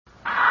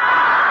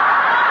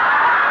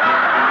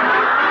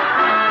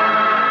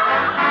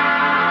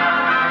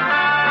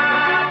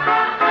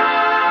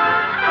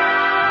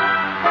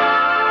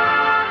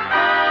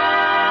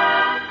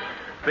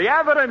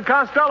Abbott and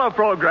Costello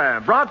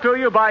program, brought to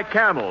you by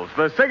Camels,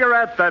 the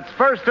cigarette that's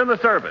first in the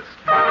service.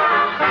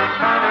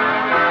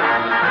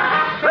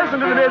 Listen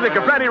to the music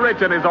of Freddie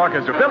Rich and his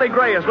orchestra. Billy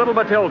Gray as Little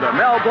Matilda.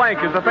 Mel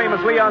Blanc is the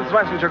famous Leon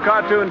Schlesinger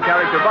cartoon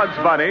character Bugs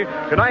Bunny.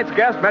 Tonight's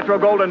guest,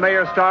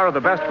 Metro-Goldwyn-Mayer star of The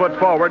Best Foot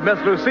Forward,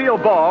 Miss Lucille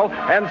Ball,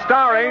 and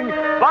starring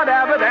Bud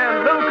Abbott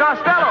and Lou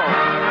Costello.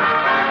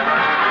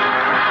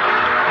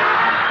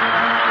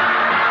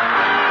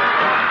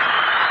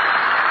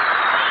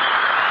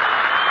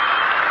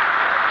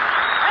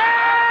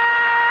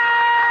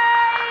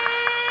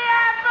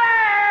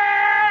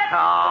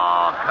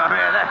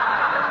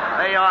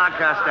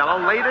 Costello,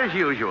 late as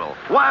usual.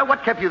 Why,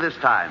 what kept you this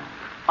time?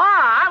 Oh,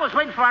 I was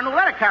waiting for our new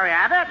letter carrier,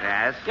 Abbott.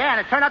 Yes? Yeah, and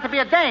it turned out to be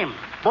a dame.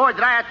 Boy,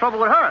 did I have trouble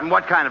with her. And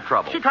what kind of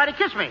trouble? She tried to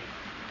kiss me.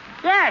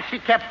 Yeah, she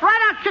kept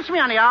right on kissing me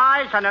on the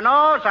eyes, on the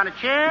nose, on the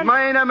chin.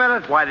 Wait a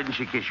minute. Why didn't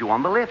she kiss you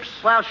on the lips?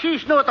 Well,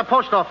 she's new at the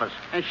post office,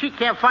 and she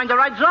can't find the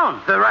right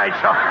zone. The right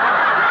zone.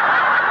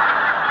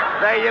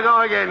 There you go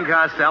again,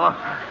 Costello.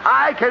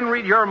 I can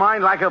read your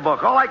mind like a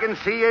book. All I can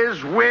see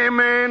is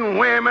women,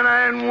 women,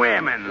 and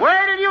women.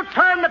 Where did you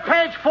turn to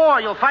page 4?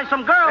 You'll find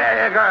some girls.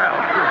 There you girls.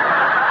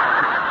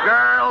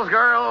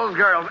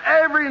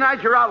 Every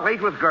night you're out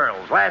late with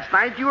girls. Last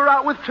night you were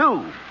out with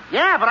 2.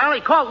 Yeah, but I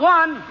only caught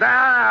 1. No.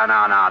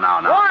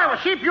 Boy, was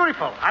she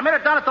beautiful. I met her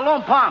down at the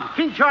Lone Palm,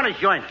 King Johnny's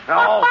joint.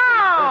 Oh.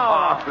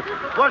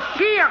 Was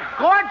she a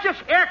gorgeous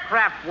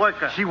aircraft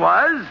worker? She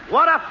was?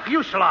 What a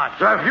fuselage.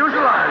 A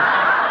fuselage?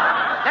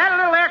 That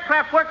little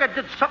aircraft worker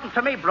did something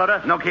to me,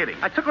 brother. No kidding.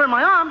 I took her in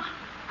my arms.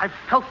 I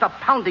felt the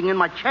pounding in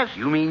my chest.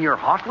 You mean your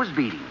heart was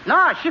beating?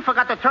 No, she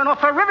forgot to turn off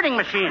her riveting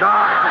machine.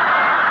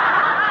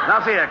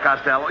 Now, see here,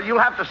 Costello, you'll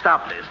have to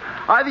stop this.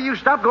 Either you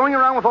stop going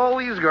around with all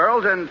these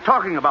girls and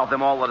talking about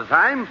them all the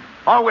time,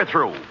 or we're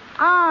through.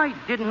 I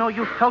didn't know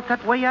you felt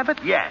that way, Abbott.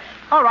 Yes.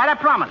 All right, I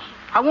promise.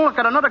 I won't look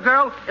at another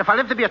girl if I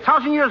live to be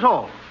 1,000 years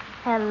old.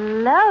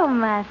 Hello,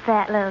 my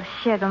fat little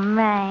sugar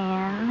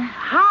man.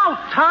 How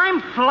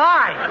time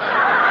flies.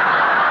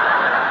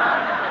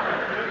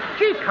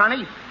 Gee,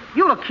 Connie,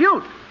 you look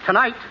cute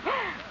tonight.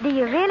 Do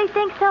you really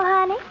think so,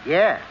 honey?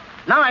 Yeah.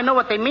 Now I know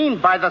what they mean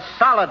by the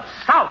solid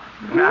South.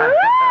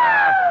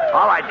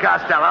 All right,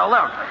 Costello,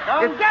 look.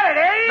 Don't get it,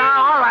 eh? No,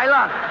 all right,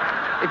 look.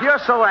 If you're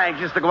so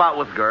anxious to go out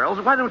with girls,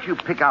 why don't you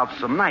pick out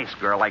some nice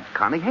girl like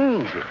Connie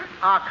Haynes here?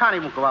 Connie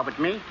won't go out with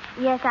me.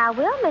 Yes, I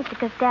will, Mr.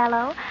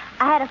 Costello.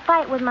 I had a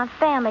fight with my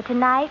family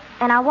tonight,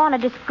 and I want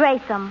to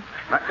disgrace them.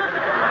 See,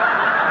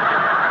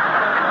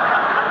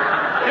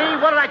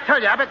 what did I tell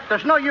you, Abbott?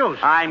 There's no use.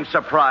 I'm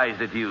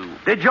surprised at you.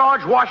 Did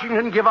George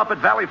Washington give up at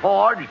Valley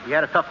Forge? He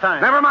had a tough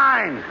time. Never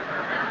mind.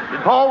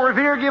 Did Paul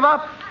Revere give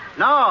up?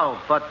 No,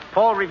 but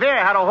Paul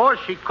Revere had a horse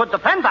he could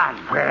depend on.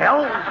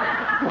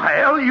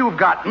 Well, you've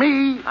got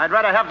me. I'd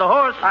rather have the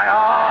horse.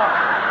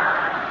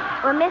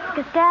 Well, Mr.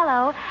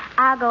 Costello,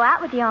 I'll go out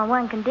with you on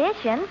one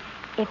condition.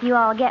 If you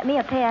all get me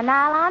a pair of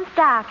nylon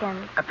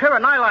stockings. A pair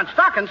of nylon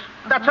stockings?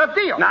 That's a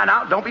deal.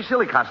 No, don't be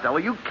silly, Costello.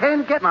 You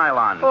can't get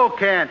nylon. Who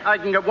can't? I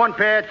can get 1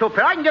 pair, 2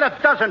 pair. I can get a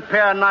dozen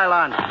pair of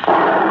nylon.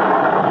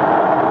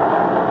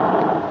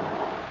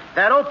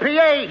 That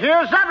OPA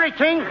hears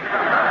everything.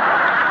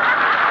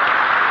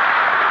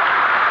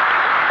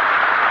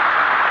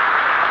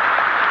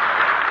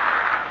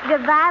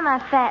 Goodbye, my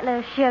fat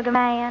little sugar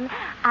man.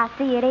 I'll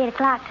see you at 8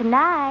 o'clock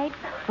tonight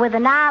with the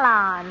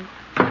nylons.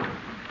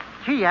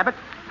 Gee, Abbott,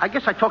 I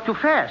guess I talked too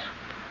fast.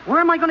 Where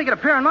am I going to get a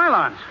pair of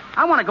nylons?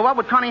 I want to go out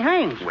with Connie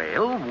Haynes.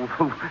 Well,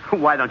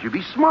 why don't you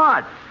be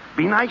smart?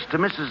 Be nice to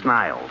Mrs.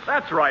 Niles.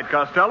 That's right,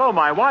 Costello.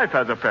 My wife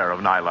has a pair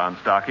of nylon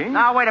stockings.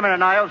 Now, wait a minute,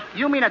 Niles.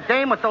 You mean a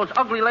dame with those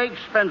ugly legs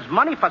spends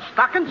money for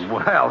stockings?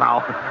 Well,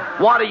 now,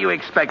 what do you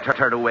expect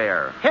her to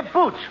wear? Hip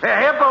boots. Hip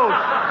boots.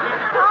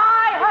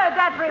 I heard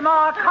that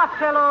remark,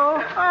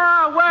 Costello.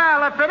 Oh,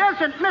 well, if it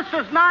isn't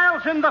Mrs.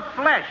 Niles in the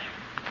flesh.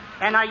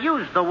 And I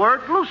use the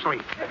word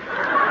loosely.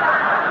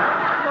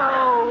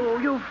 Oh,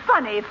 you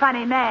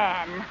funny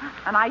man.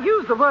 And I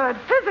use the word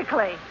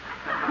physically.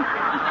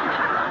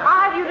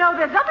 You know,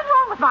 there's nothing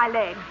wrong with my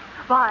legs.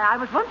 Why, I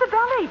was once a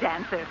ballet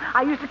dancer.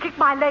 I used to kick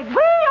my leg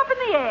way up in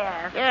the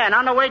air. Yeah, and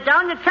on the way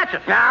down, you'd catch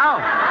it. Now,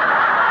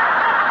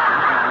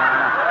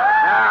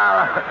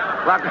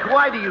 look,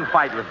 why do you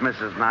fight with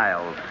Mrs.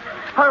 Niles?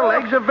 Her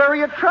legs are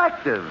very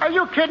attractive. Are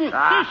you kidding?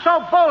 She's so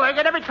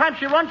bow-legged, every time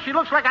she runs, she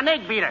looks like an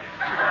egg beater.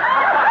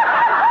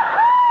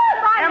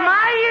 Am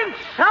I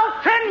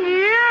insulting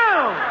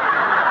you?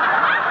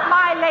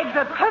 My legs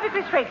are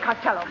perfectly straight,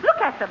 Costello. Look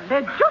at them.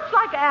 They're just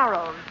like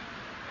arrows.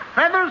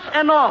 Feathers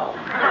and all.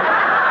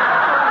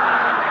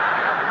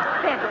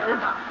 Feathers?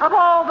 Of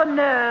all the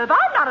nerve.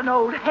 I'm not an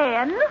old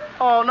hen.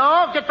 Oh,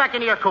 no? Get back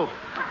into your coop.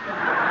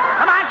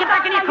 Come on, get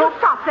back into your coop.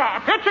 Stop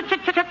that. Hit.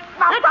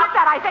 Now, stop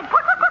that, I said.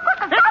 Quick.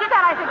 Stop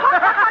that, I said.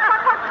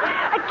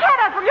 Quick.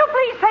 Kenneth, will you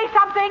please say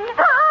something?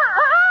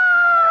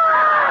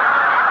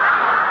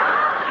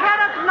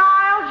 Kenneth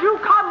Niles, you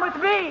come with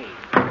me.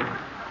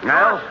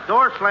 Niles?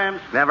 Door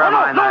slams. Never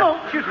mind that. No,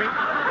 excuse me.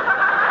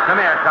 Come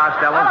here,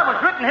 Costello. Well, it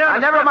was written here.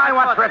 Never mind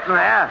what's written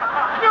there.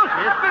 Excuse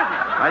me.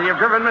 Well, you've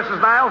driven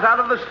Mrs. Niles out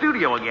of the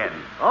studio again.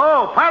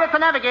 Oh, pilot to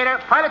navigator.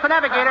 Sighted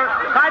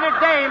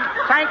dame.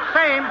 Sank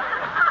same.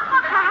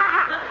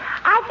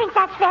 I think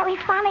that's very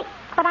funny,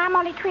 but I'm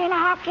only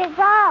 3.5 years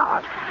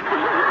old.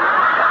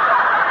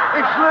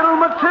 It's little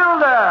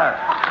Matilda.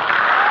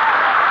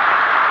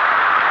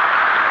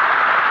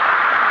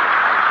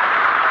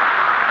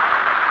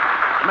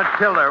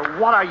 Matilda,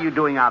 what are you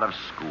doing out of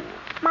school?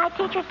 My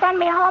teacher sent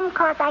me home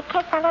because I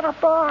kissed a little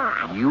boy.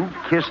 You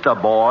kissed a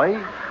boy?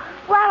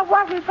 Well, it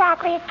wasn't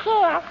exactly a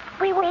kiss.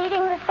 We were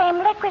eating the same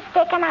liquor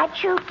stick, and I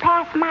chewed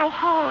past my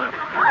hair.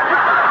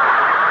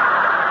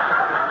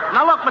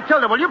 Now, look,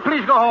 Matilda, will you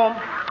please go home?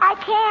 I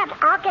can't.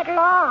 I'll get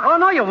lost. Oh,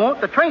 no, you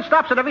won't. The train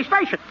stops at every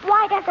station.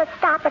 Why does it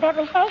stop at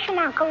every station,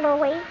 Uncle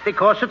Louie?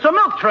 Because it's a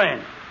milk train.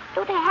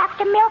 Do they have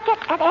to milk it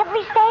at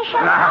every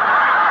station?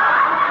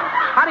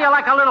 How do you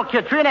like a little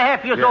kid,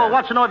 3.5 years old,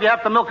 wants to know if you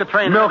have to milk a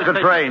train? Milk a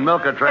train.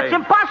 It's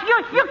impossible.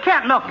 You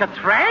can't milk a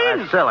train.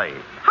 That's silly.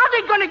 How's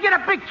he going to get a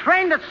big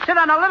train to sit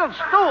on a little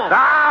stool?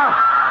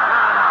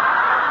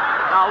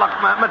 Now, look,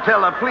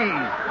 Matilda,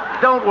 please.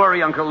 Don't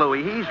worry, Uncle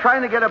Louie. He's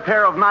trying to get a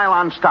pair of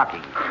nylon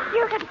stockings.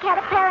 You could get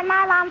a pair of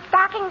nylon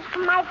stockings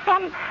from my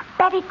friend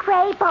Betty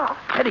Grable.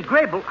 Betty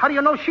Grable? How do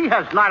you know she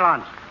has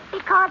nylons?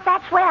 Because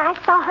that's where I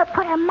saw her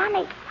put her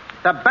money.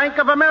 The Bank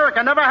of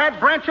America never had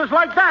branches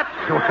like that.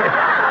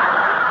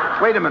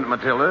 Wait a minute,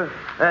 Matilda.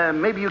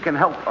 Maybe you can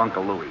help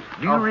Uncle Louie.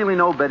 Do you really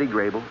know Betty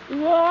Grable?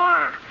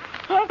 Yeah.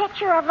 Here's a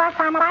picture of us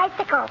on a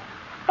bicycle.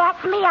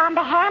 That's me on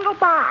the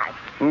handlebars.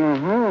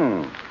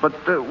 Mm-hmm. But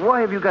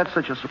why have you got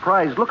such a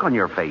surprised look on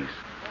your face?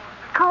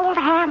 Cold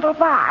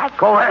handlebars.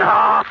 Go ahead.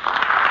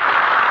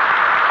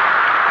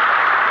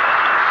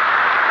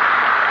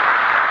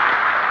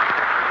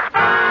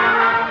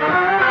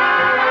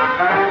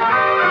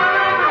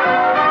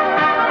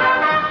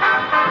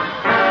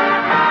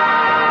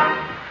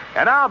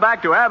 And now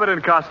back to Abbott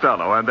and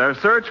Costello and their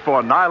search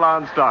for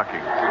nylon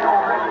stockings.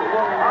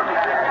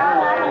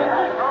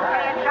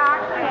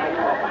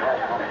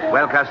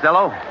 Well,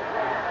 Costello,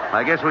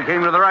 I guess we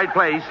came to the right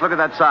place. Look at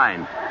that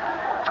sign.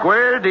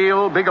 Square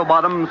deal, Biggle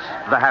Bottoms,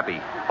 the happy.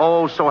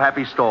 Oh, so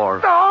happy store.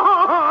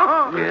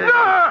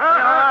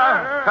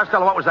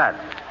 Costello, what was that?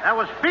 That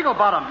was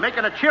Beaglebottom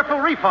making a cheerful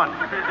refund.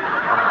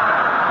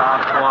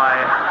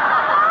 Quiet.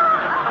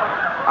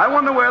 I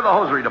wonder where the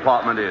hosiery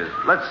department is.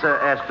 Let's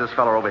ask this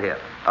fellow over here.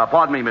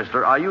 Pardon me,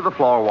 mister. Are you the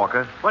floor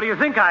walker? What do you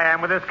think I am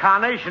with this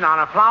carnation on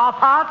a flower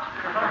pot?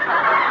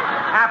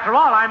 After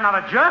all, I'm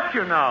not a jerk,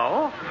 you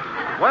know.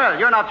 Well,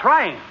 you're not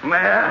trying.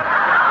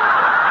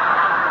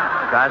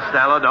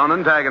 Costello, don't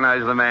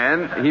antagonize the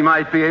man. He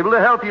might be able to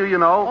help you, you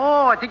know.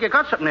 Oh, I think you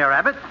got something there,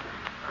 Abbott.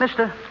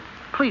 Mister,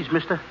 please,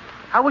 mister,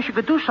 I wish you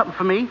could do something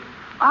for me.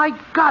 I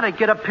gotta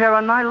get a pair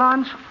of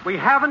nylons. We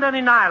haven't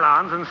any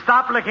nylons, and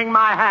stop licking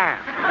my hand.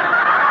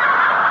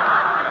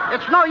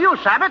 It's no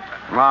use, Abbott.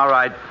 All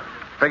right.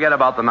 Forget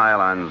about the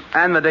nylons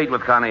and the date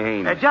with Connie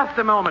Haynes. Just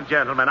a moment,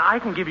 gentlemen. I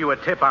can give you a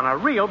tip on a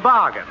real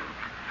bargain.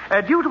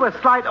 Due to a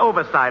slight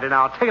oversight in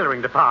our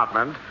tailoring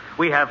department,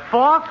 we have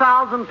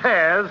 4,000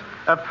 pairs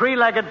of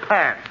three-legged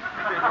pants.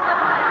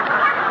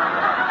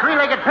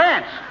 Three-legged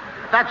pants?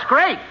 That's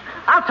great.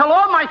 I'll tell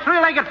all my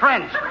three-legged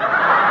friends.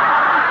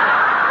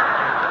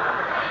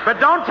 But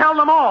don't tell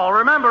them all.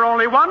 Remember,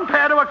 only one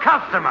pair to a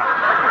customer.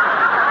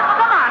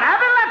 Come on,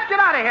 Abbott, let's get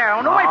out of here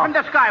and away from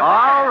this guy.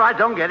 All right,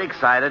 don't get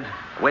excited.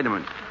 Wait a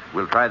minute.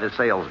 We'll try the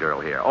sales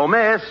girl here. Oh,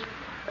 miss,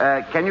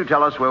 can you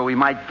tell us where we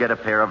might get a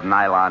pair of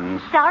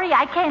nylons? Sorry,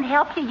 I can't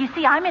help you. You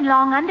see, I'm in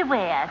long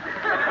underwear.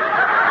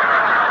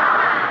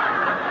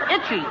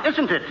 Itchy,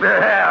 isn't it?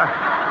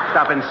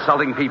 Stop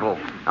insulting people.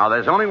 Now,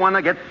 there's only one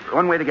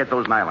way to get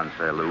those nylons,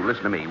 Lou.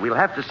 Listen to me. We'll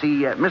have to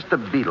see Mr.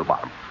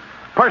 Beetlebottom.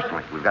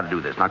 Personally, we've got to do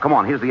this. Now, come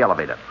on. Here's the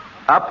elevator.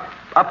 Up.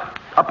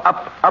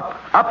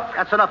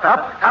 That's enough,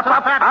 Abbott. Up.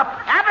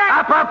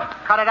 Abbott!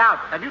 Cut it out.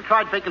 Have you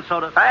tried baking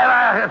soda?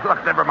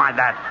 Look, never mind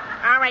that.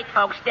 All right,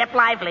 folks, step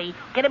lively.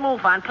 Get a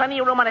move on. Plenty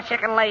of room on the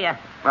second layer.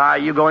 Are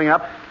you going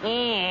up?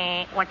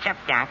 Yeah. What's up,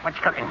 Doc? What's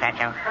cooking,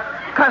 Pacho?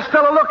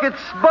 Costello, look,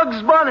 it's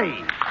Bugs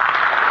Bunny.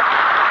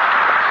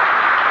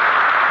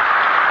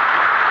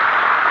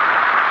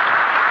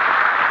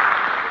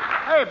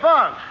 Hey,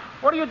 Bugs,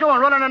 what are you doing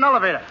running an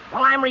elevator?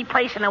 Well, I'm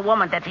replacing a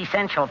woman. That's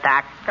essential,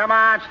 Doc. Come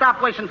on,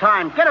 stop wasting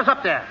time. Get us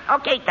up there.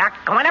 Okay, Doc.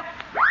 Going up.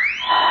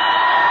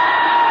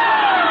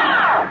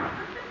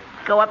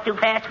 Go up too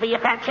fast for you,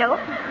 Pacho?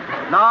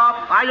 No,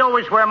 I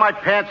always wear my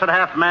pants at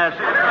half-mast.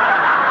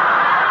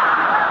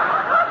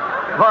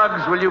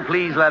 Bugs, will you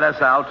please let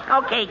us out?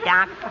 Okay,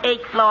 Doc.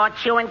 8th floor,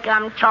 chewing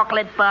gum,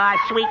 chocolate bar,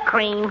 sweet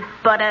cream,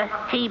 butter,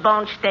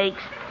 T-bone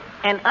steaks,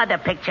 and other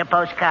picture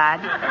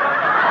postcards.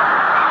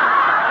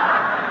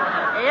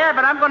 Yeah,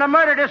 but I'm going to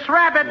murder this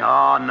rabbit.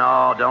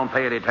 No, don't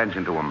pay any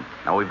attention to him.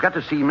 Now, we've got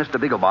to see Mr.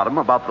 Bigglebottom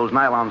about those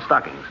nylon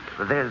stockings.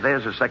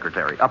 There's his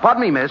secretary.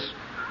 Pardon me, miss.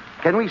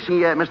 Can we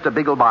see Mr.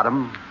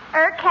 Bigglebottom?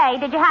 Okay,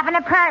 did you have an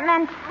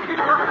apartment?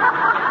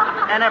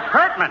 An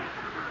apartment?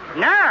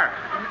 No.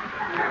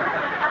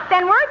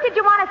 Then where did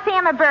you want to see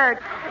him a bird?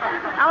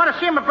 I want to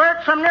see him a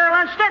bird some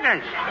nylon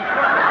stockings.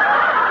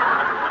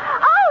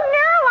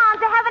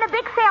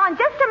 sale in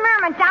just a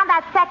moment down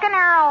that second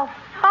arrow.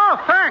 Oh,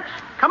 thanks.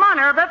 Come on,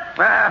 Abbott.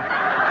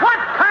 What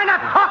kind of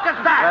talk is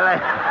that?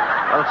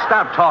 Well,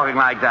 stop talking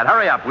like that.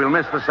 Hurry up. We'll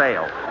miss the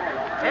sale.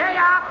 Here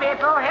you are,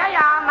 people. Here you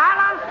are.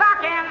 Nylon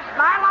stockings.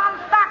 Nylon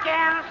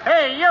stockings.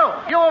 Hey, you.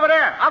 You over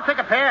there. I'll take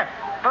a pair.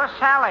 For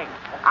selling.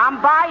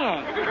 I'm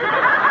buying.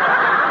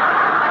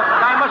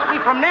 Guy must be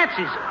from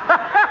Nancy's.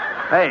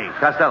 Hey,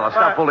 Costello,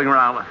 stop fooling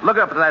around. Look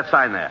up at that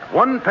sign there.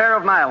 1 pair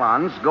of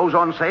nylons goes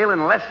on sale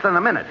in less than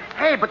a minute.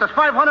 Hey, but there's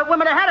 500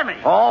 women ahead of me.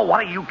 Oh,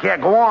 what do you care?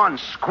 Go on.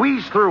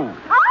 Squeeze through.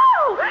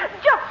 Oh,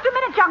 just a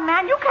minute, young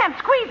man. You can't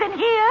squeeze in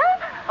here.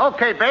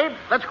 Okay, babe.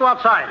 Let's go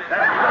outside.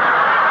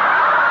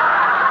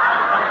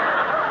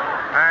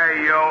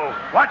 Hey, you.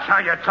 Watch how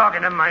you're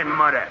talking to my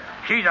mother.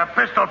 She's a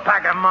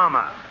pistol-packing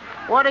mama.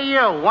 What are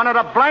you, one of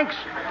the blanks?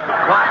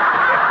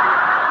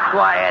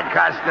 Quiet,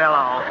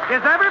 Costello.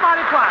 Is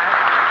everybody quiet?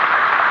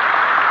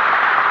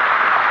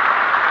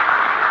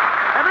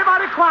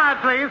 Everybody quiet,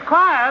 please.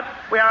 Quiet.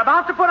 We are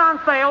about to put on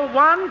sale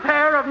 1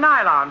 pair of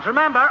nylons.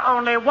 Remember,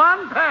 only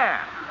 1 pair.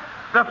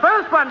 The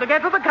first one to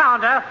get to the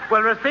counter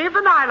will receive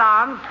the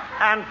nylons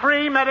and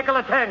free medical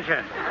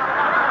attention.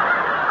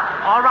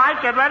 All right,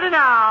 get ready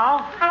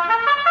now.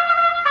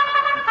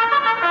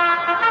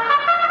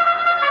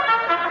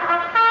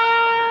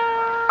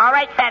 All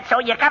right,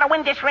 Fatso, you gotta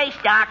win this race,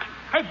 Doc.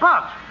 Hey,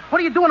 Bugs,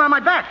 what are you doing on my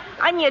back?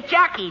 I'm your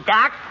jockey,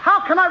 Doc. How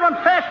can I run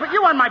fast with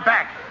you on my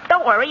back?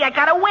 Don't worry, I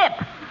got a whip.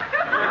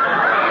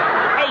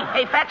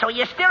 Hey, Fatso,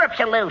 your stirrups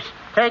are loose.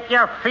 Take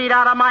your feet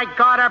out of my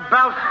garter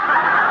belt.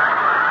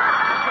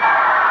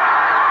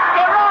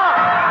 They're off,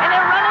 and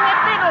they're running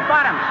at Beagle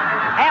Bottoms.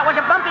 It was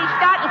a bumpy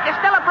start, and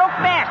Costello broke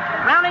fast.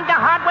 Rounding the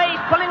hard way,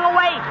 he's pulling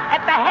away.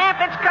 At the half,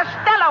 it's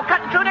Costello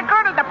cutting through the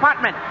girdle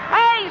department.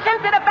 Hey, he's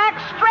into the back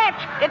stretch.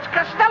 It's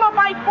Costello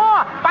by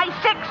 4, by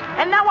 6,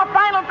 and now a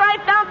final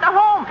drive down to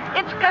home.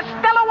 It's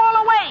Costello all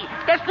the way.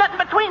 There's nothing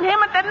between him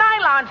and the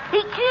nylons.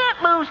 He can't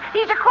lose.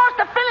 He's across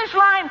the finish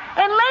line.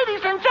 And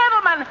ladies and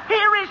gentlemen,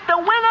 here is the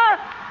winner,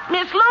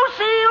 Miss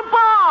Lucille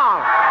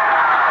Ball.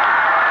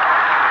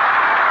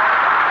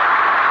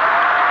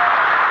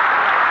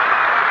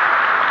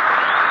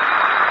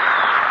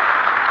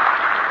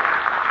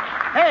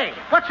 Hey,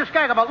 what's this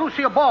gag about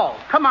Lucille Ball?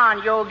 Come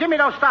on, you. Give me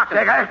those stockings.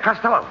 Hey,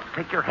 Costello,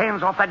 take your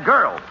hands off that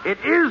girl. It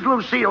is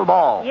Lucille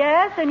Ball.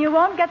 Yes, and you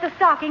won't get the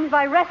stockings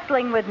by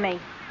wrestling with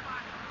me.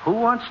 Who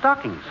wants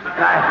stockings?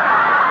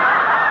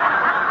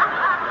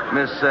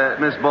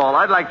 Miss Ball,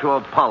 I'd like to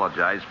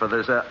apologize for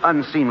this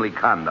unseemly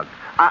conduct.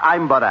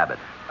 I'm Bud Abbott.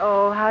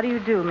 Oh, how do you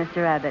do,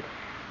 Mr. Abbott?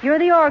 You're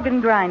the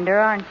organ grinder,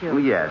 aren't you?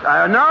 Yes.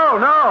 No.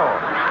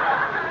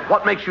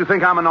 What makes you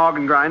think I'm an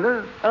organ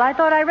grinder? Well, I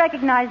thought I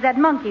recognized that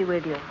monkey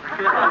with you.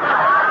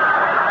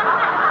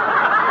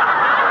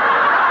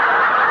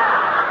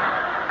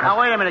 Now,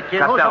 wait a minute, kid.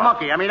 Costello. Who's the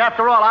monkey? I mean,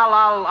 after all,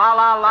 I'll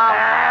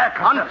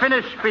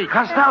unfinished speech.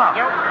 Costello.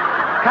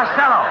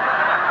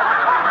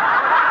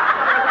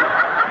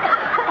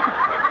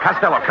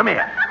 Costello, come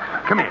here.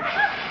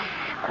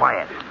 Shh,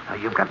 quiet. Now,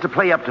 you've got to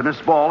play up to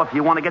Miss Ball if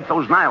you want to get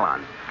those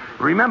nylons.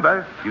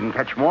 Remember, you can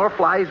catch more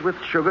flies with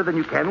sugar than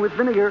you can with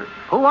vinegar.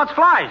 Who wants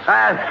flies?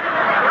 I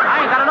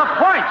ain't got enough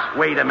points.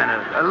 Wait a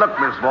minute. Look,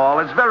 Miss Ball,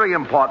 it's very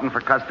important for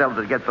Costello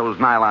to get those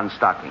nylon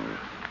stockings.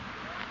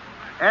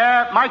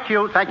 My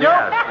cue, thank you.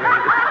 Yes.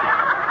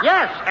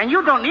 Yes, and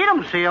you don't need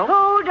them, Seal.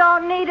 Who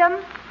don't need them?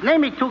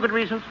 Name me 2 good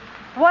reasons.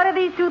 What are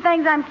these 2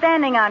 things I'm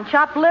standing on?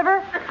 Chopped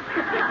liver?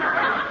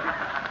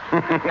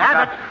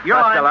 Abbott, you're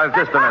Costello, on.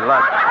 just a minute,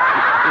 look.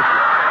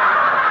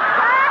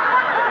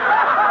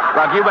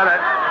 Look, you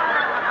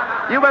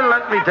better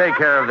let me take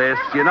care of this.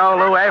 You know,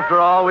 Lou, after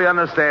all, we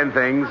understand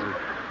things.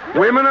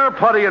 Women are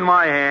putty in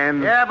my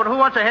hand. Yeah, but who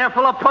wants a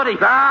handful of putty?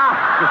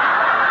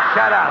 Ah,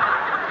 shut up.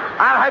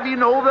 I'll have you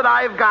know that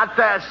I've got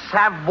the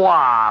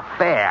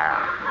savoir-faire.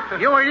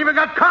 You ain't even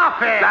got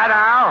coffee.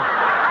 Now.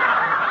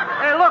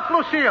 Hey, look,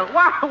 Lucille,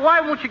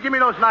 why won't you give me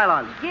those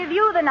nylons? Give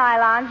you the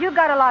nylons. You've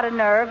got a lot of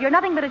nerve. You're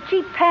nothing but a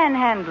cheap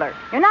panhandler.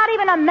 You're not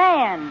even a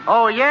man.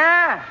 Oh,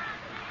 yeah?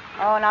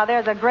 Oh, now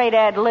there's a great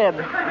ad lib.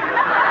 Come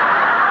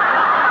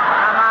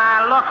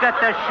on, look at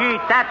the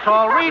sheet. That's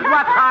all. Read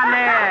what's on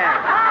there.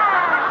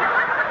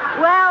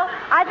 Well,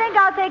 I think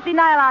I'll take the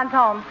nylons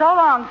home. So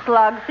long,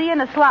 slug. See you in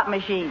the slot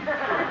machine.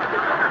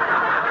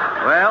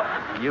 Well,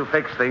 you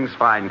fix things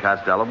fine,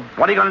 Costello.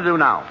 What are you going to do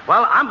now?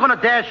 Well, I'm going to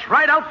dash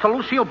right out to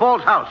Lucille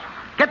Ball's house.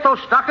 Get those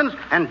stockings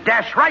and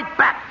dash right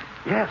back.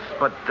 Yes,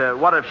 but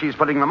what if she's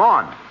putting them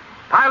on?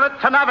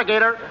 Pilot to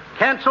navigator.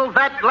 Cancel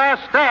that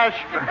last dash.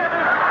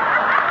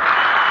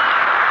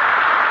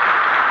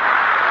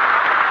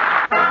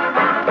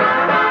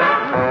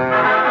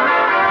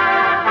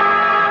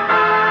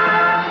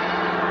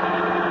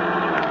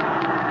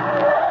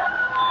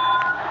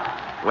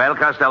 Well,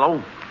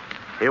 Costello,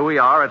 here we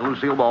are at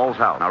Lucille Ball's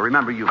house. Now,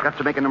 remember, you've got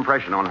to make an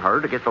impression on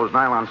her to get those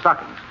nylon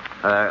stockings.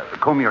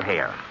 Comb your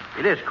hair.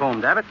 It is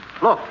combed, Abbott.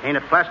 Look, ain't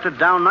it plastered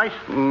down nice?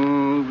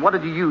 What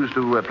did you use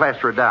to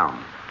plaster it down?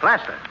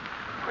 Plaster.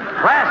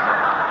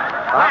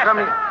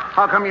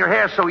 How come your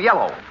hair's so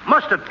yellow?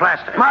 Mustard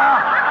plaster.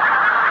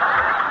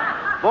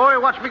 Boy,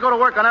 watch me go to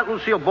work on that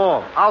Lucille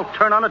ball. I'll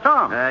turn on the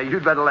tom.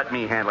 You'd better let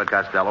me handle it,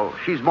 Costello.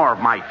 She's more of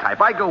my type.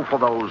 I go for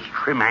those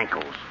trim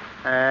ankles.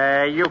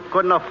 You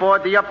couldn't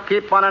afford the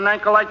upkeep on an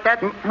ankle like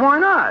that? Why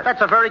not?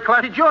 That's a very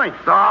classy joint.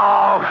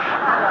 Oh,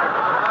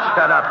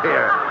 shut up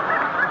here.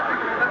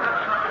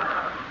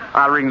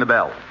 I'll ring the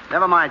bell.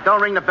 Never mind.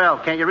 Don't ring the bell.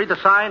 Can't you read the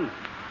sign?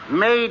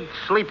 Maid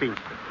sleeping.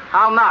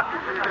 I'll knock.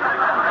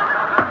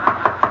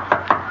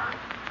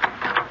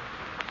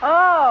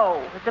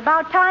 Oh, it's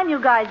about time you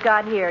guys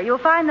got here. You'll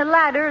find the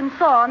ladder and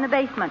saw in the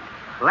basement.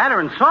 Ladder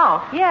and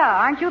saw?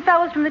 Yeah, aren't you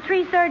fellows from the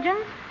tree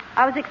surgeons?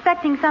 I was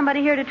expecting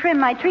somebody here to trim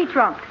my tree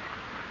trunks.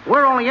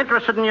 We're only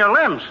interested in your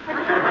limbs.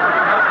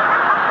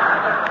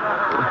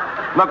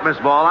 Look, Miss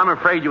Ball, I'm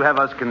afraid you have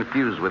us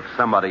confused with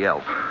somebody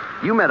else.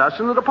 You met us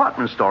in the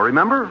department store,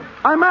 remember?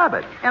 I'm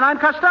Abbott. And I'm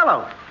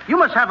Costello. You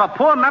must have a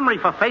poor memory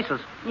for faces.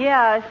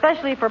 Yeah,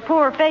 especially for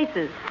poor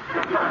faces.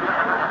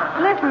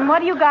 Listen, what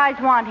do you guys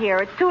want here?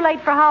 It's too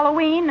late for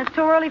Halloween. It's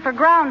too early for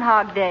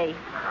Groundhog Day.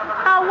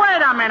 Now,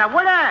 wait a minute.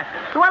 Will I?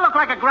 Do I look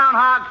like a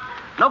groundhog?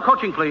 No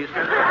coaching, please.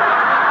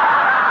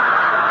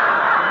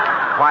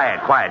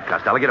 Quiet,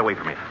 Costello. Get away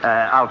from me.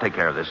 I'll take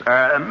care of this.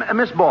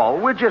 Miss Ball,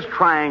 we're just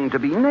trying to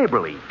be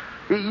neighborly.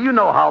 You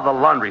know how the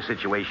laundry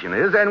situation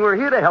is, and we're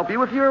here to help you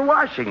with your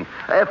washing.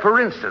 For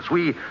instance,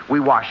 we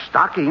wash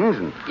stockings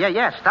and...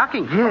 Yeah,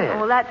 stockings. Yeah.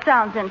 Well, that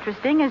sounds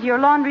interesting. Is your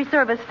laundry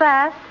service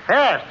fast?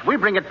 Fast. We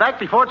bring it back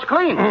before it's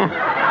clean.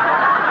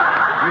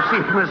 You see,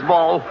 Miss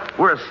Ball,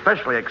 we're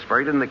especially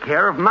expert in the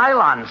care of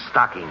nylon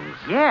stockings.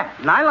 Yeah,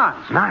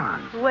 nylons.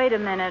 Nylons. Wait a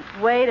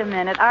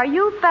minute. Are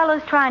you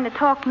fellas trying to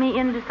talk me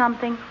into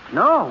something?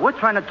 No, we're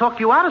trying to talk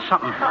you out of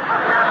something.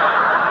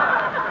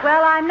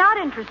 Well, I'm not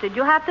interested.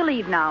 You'll have to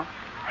leave now.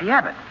 Hey,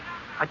 Abbott,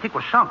 I think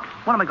we're sunk.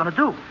 What am I going to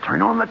do?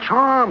 Turn on the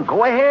charm.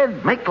 Go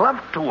ahead. Make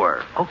love to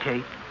her.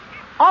 Okay.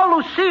 Oh,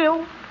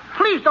 Lucille,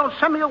 please don't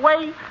send me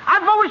away.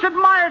 I've always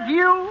admired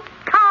you.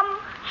 Come,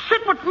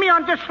 sit with me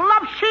on this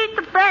love sheet,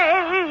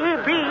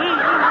 baby.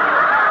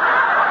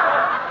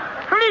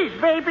 Please,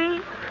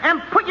 baby.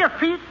 And put your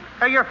feet,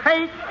 or your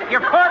face,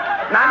 your foot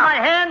in my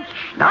hands.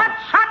 Now. Put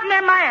something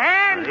in my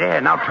hand. Yeah,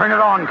 now turn it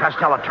on,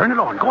 Costello. Turn it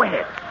on. Go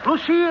ahead.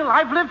 Lucille,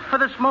 I've lived for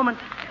this moment.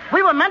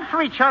 We were meant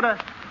for each other.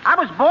 I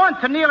was born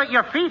to kneel at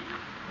your feet.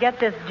 Get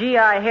this GI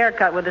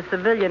haircut with a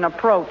civilian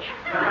approach.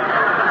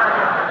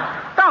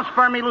 Don't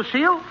spur me,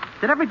 Lucille.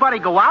 Did everybody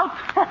go out?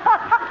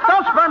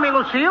 Don't spur me,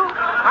 Lucille.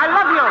 I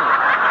love you.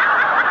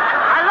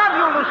 I love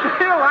you,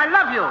 Lucille. I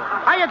love you.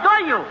 I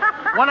adore you.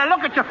 When I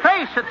look at your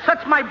face, it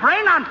sets my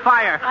brain on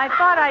fire. I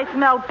thought I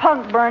smelled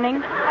punk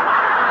burning.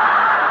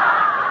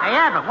 Hey,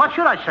 Abbott, what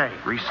should I say?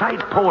 Recite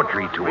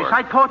poetry to her.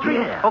 Recite poetry?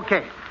 Yeah.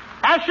 Okay.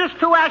 Ashes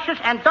to ashes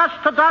and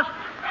dust to dust.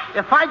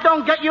 If I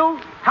don't get you,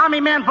 Tommy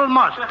Manville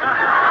must.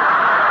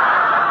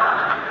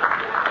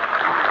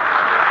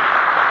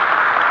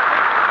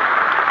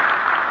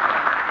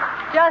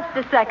 Just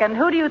a second.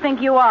 Who do you think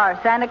you are,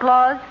 Santa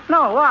Claus?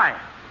 No, why?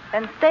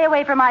 Then stay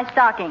away from my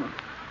stockings.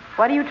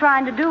 What are you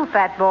trying to do,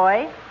 fat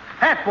boy?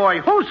 Fat boy?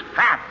 Who's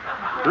fat?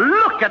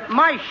 Look at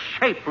my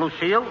shape,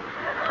 Lucille.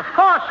 Of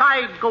course,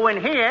 I go in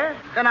here,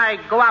 then I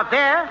go out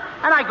there,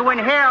 and I go in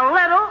here a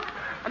little,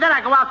 and then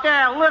I go out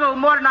there a little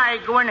more than I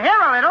go in here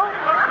a little.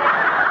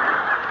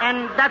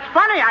 And that's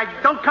funny, I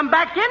don't come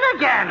back in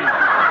again.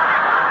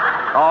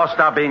 Oh,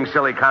 stop being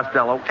silly,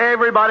 Costello.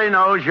 Everybody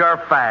knows you're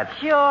fat.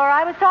 Sure,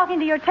 I was talking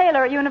to your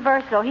tailor at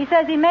Universal. He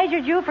says he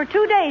measured you for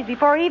 2 days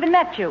before he even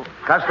met you.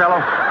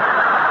 Costello?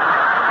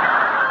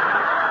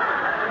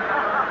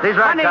 He's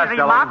right, Funny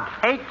Costello. remark.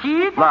 Hey,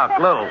 kid. Look,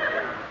 Lou,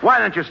 why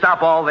don't you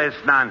stop all this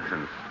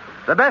nonsense?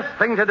 The best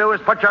thing to do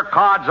is put your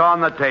cards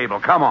on the table.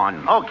 Come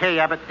on. Okay,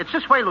 Abbott. It's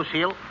this way,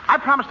 Lucille. I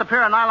promised a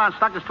pair of nylon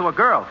stockings to a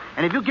girl.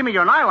 And if you give me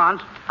your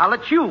nylons, I'll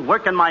let you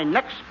work in my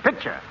next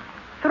picture.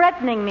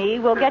 Threatening me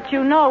will get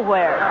you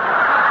nowhere.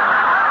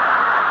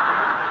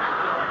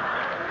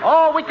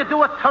 Oh, we could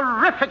do a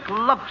terrific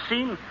love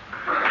scene.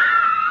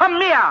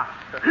 Come here,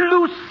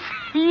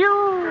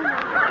 Lucille.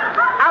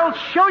 I'll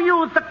show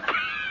you the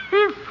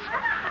kiss.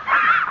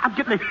 I'm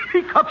getting the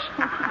hiccups.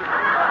 The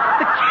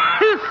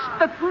kiss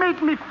that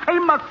made me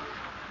famous.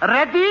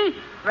 Ready?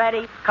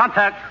 Ready.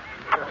 Contact.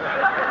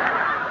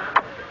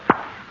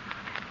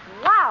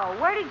 Wow,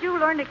 where did you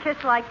learn to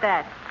kiss like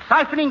that?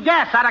 Siphoning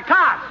gas out of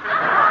cars.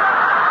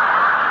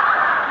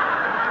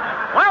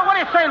 Well, what do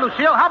you say,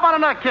 Lucille? How about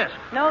another kiss?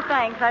 No,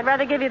 thanks. I'd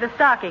rather give you the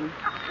stockings.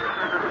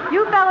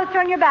 You fellas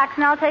turn your backs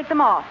and I'll take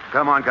them off.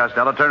 Come on,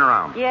 Costello, turn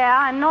around.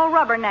 Yeah, and no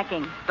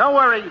rubbernecking. Don't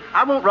worry.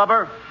 I won't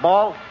rubber.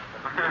 Ball.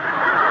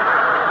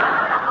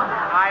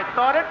 I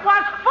thought it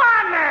was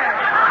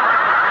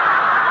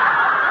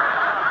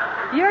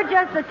funny. You're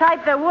just the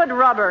type that would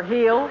rubber,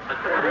 heel.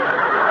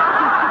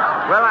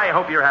 Well, I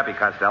hope you're happy,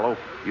 Costello.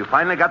 You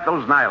finally got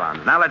those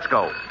nylons. Now let's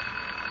go.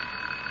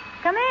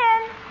 Come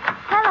in.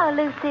 Hello,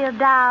 Lucille,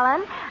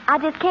 darling. I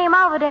just came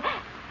over to...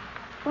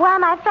 Why,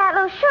 my fat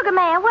little sugar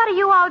man, what are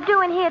you all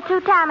doing here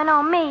two-timing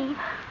on me?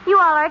 You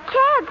all are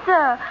kids,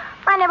 sir.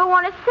 I never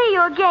want to see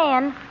you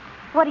again.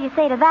 What do you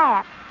say to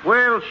that?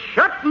 Well,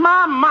 shut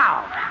my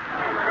mouth.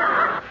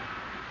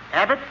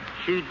 Abbott,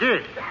 she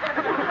did.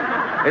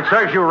 It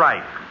serves you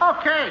right.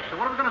 Okay, so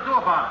what are we going to do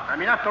about it? I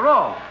mean, after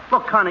all,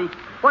 look, Connie,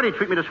 why do you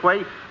treat me this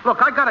way?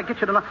 Look, I got to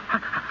get you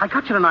I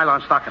got you the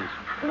nylon stockings.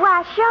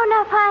 Why, sure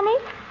enough, honey.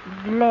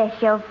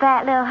 Bless your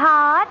fat little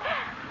heart.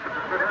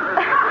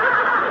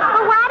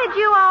 Well,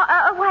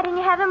 why didn't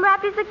you have them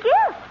wrapped as a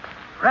gift?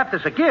 Wrapped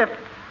as a gift?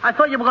 I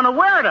thought you were going to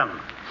wear them.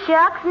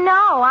 Shucks,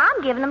 no.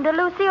 I'm giving them to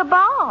Lucille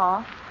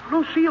Ball.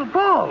 Lucille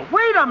Ball?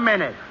 Wait a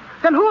minute.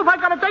 Then who have I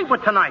got a date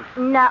with tonight?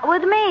 Not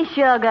with me,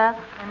 sugar.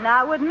 And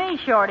not with me,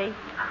 Shorty.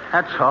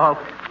 That's all.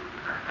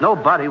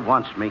 Nobody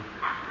wants me.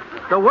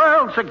 The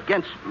world's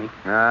against me.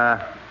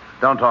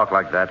 Don't talk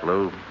like that,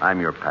 Lou.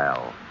 I'm your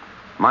pal.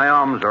 My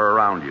arms are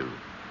around you.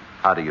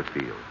 How do you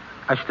feel?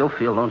 I still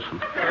feel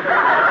lonesome.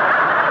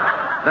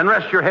 Then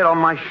rest your head on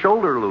my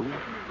shoulder, Lou.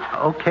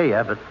 Okay,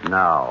 Abbott.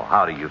 Now,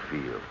 how do you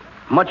feel?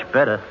 Much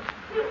better.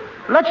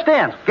 Let's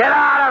dance. Get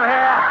out of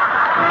here!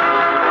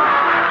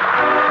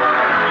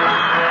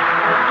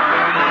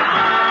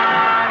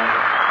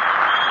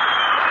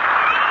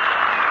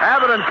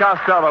 Abbott and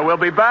Costello will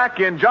be back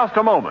in just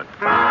a moment.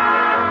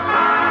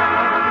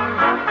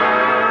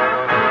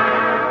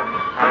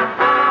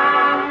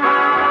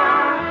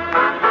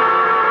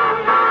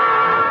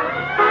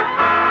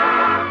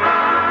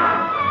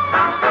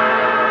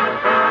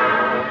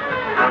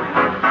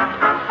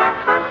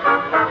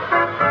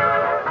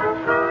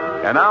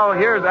 And now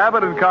here's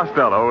Abbott and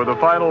Costello with the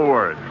final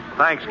word.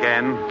 Thanks,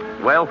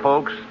 Ken. Well,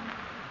 folks,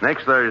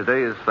 next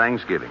Thursday is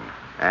Thanksgiving,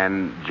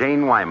 and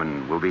Jane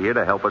Wyman will be here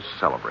to help us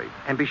celebrate.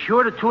 And be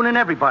sure to tune in,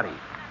 everybody.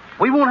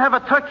 We won't have a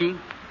turkey,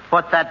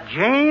 but that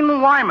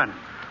Jane Wyman.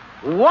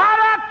 What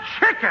a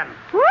chicken!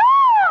 Woo!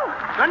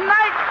 Good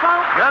night,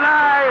 folks. Good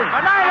night.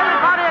 Good night,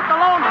 everybody at the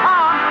Lone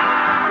Pond.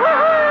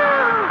 Woo-hoo!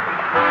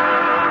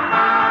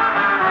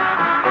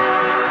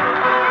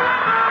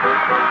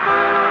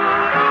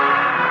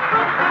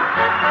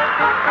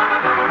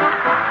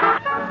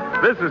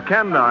 This is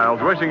Ken Niles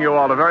wishing you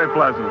all a very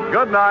pleasant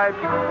good night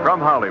from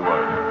Hollywood.